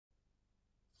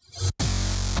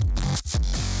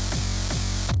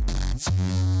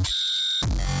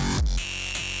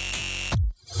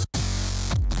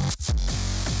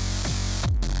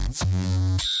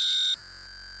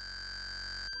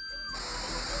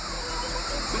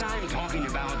But I'm talking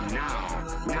about now.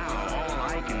 Now all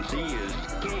I can see is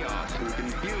chaos and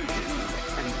confusion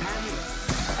and panic.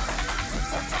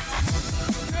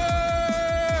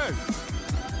 Yay!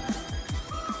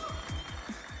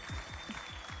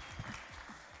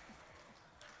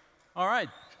 All right.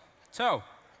 So,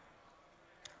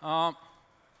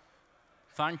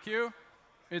 thank you.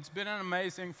 It's been an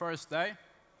amazing first day.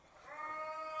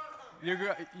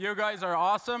 You guys are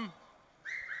awesome.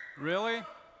 Really?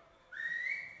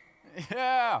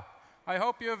 Yeah. I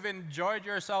hope you've enjoyed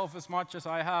yourself as much as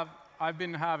I have. I've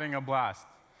been having a blast.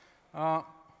 I've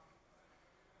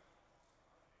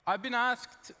been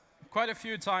asked quite a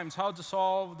few times how to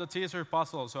solve the teaser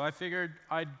puzzle, so I figured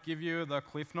I'd give you the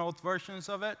Cliff Note versions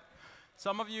of it.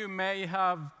 Some of you may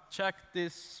have checked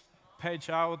this page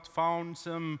out, found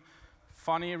some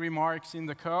funny remarks in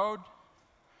the code.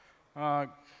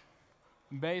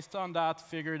 Based on that,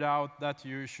 figured out that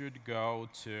you should go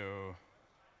to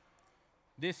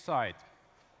this site.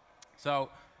 So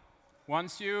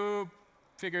once you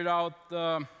figured out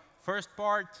the first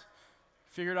part,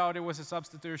 figured out it was a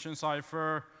substitution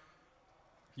cipher,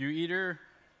 you either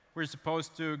were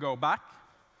supposed to go back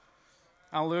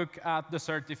and look at the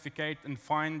certificate and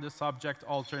find the subject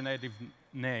alternative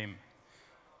name,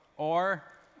 or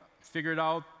figured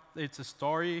out it's a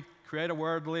story, create a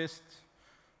word list,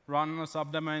 run a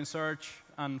subdomain search,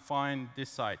 and find this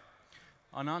site,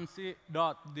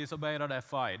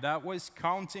 anansi.disobey.fi. That was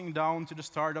counting down to the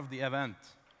start of the event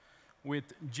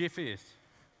with Jiffies.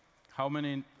 How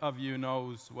many of you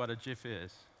knows what a Jiffy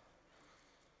is?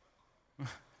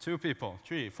 2 people,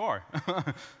 3, 4.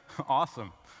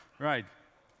 Awesome. Right.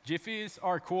 Jiffies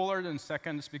are cooler than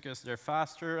seconds because they're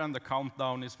faster and the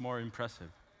countdown is more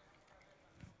impressive.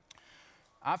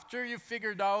 After you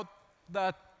figured out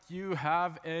that you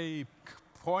have a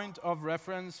point of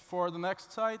reference for the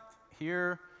next site,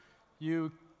 here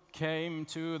you came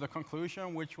to the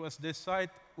conclusion, which was this site,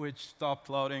 which stopped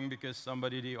loading because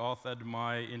somebody deauthored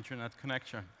my internet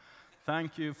connection.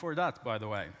 Thank you for that, by the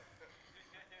way.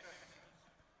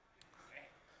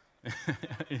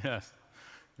 Yes.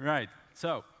 Right.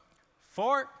 So,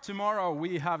 for tomorrow,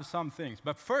 we have some things.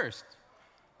 But first,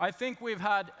 I think we've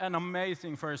had an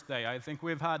amazing first day. I think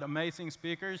we've had amazing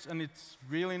speakers, and it's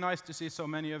really nice to see so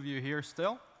many of you here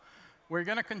still. We're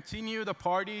going to continue the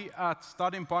party at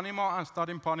Stadin Panimo and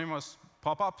Stadin Panimo's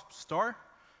pop-up store,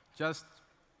 just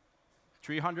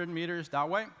 300 meters that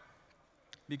way,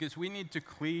 because we need to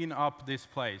clean up this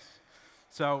place.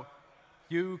 So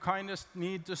you kind of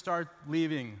need to start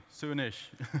leaving soonish.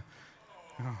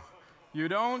 You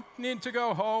don't need to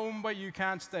go home, but you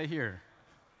can't stay here.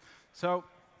 So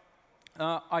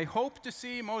I hope to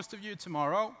see most of you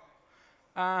tomorrow,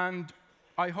 and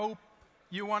I hope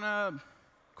you want to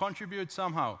contribute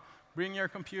somehow. Bring your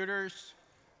computers.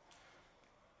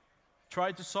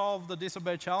 Try to solve the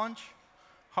Disobey challenge.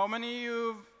 How many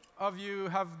of you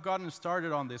have gotten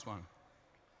started on this one?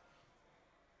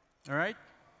 All right?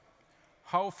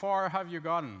 How far have you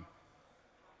gotten?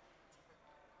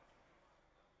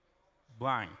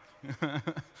 Blank.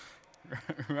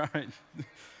 Right.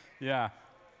 Yeah.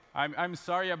 I'm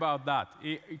sorry about that.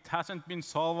 It hasn't been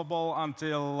solvable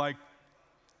until like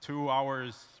 2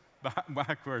 hours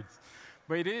backwards.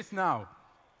 But it is now.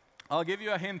 I'll give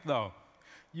you a hint, though.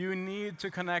 You need to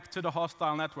connect to the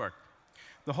hostile network.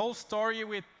 The whole story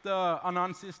with the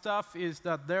Anansi stuff is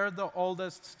that they're the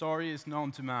oldest stories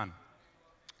known to man.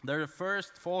 They're the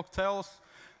first folk tales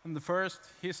and the first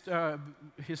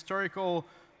historical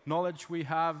knowledge we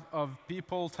have of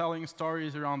people telling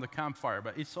stories around the campfire.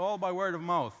 But it's all by word of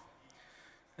mouth.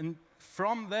 And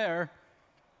from there,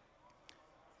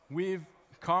 we've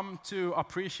come to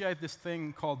appreciate this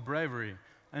thing called bravery.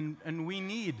 And we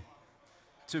need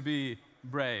to be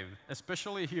brave,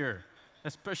 especially here,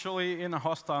 especially in a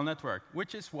hostile network,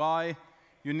 which is why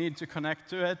you need to connect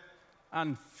to it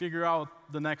and figure out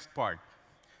the next part.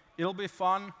 It'll be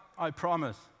fun, I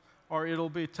promise, or it'll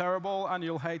be terrible and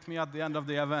you'll hate me at the end of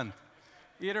the event.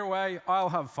 Either way, I'll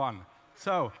have fun.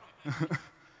 So,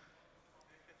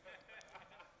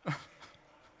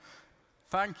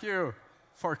 thank you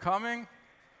for coming.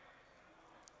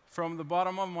 From the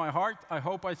bottom of my heart, I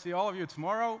hope I see all of you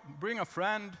tomorrow. Bring a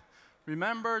friend.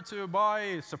 Remember to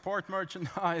buy support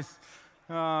merchandise.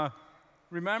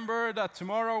 Remember that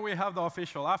tomorrow we have the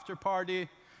official after party.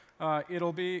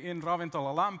 It'll be in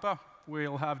Ravintola Lampa.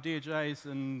 We'll have DJs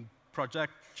and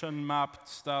projection mapped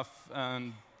stuff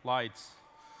and lights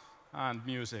and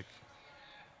music.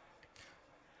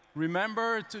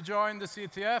 Remember to join the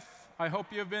CTF. I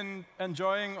hope you've been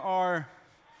enjoying our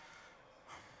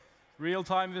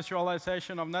real-time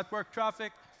visualization of network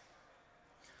traffic.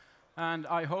 and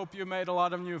I hope you made a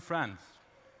lot of new friends.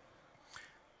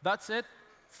 That's it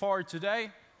for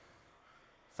today.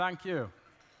 Thank you.